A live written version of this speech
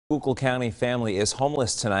Schuylkill County family is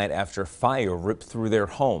homeless tonight after fire ripped through their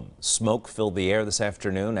home. Smoke filled the air this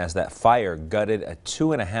afternoon as that fire gutted a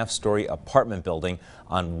 2.5-story apartment building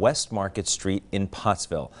on West Market Street in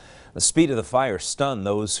Pottsville. The speed of the fire stunned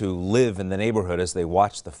those who live in the neighborhood as they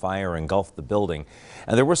watched the fire engulf the building.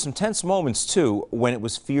 And there were some tense moments, too, when it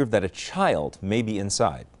was feared that a child may be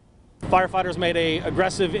inside. Firefighters made an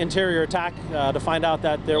aggressive interior attack to find out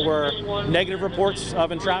that there were negative reports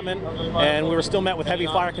of entrapment, and we were still met with heavy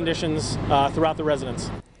fire conditions throughout the residence.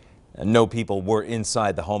 No people were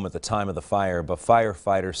inside the home at the time of the fire, but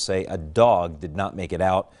firefighters say a dog did not make it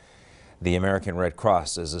out. The American Red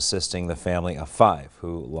Cross is assisting the family of 5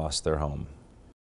 who lost their home.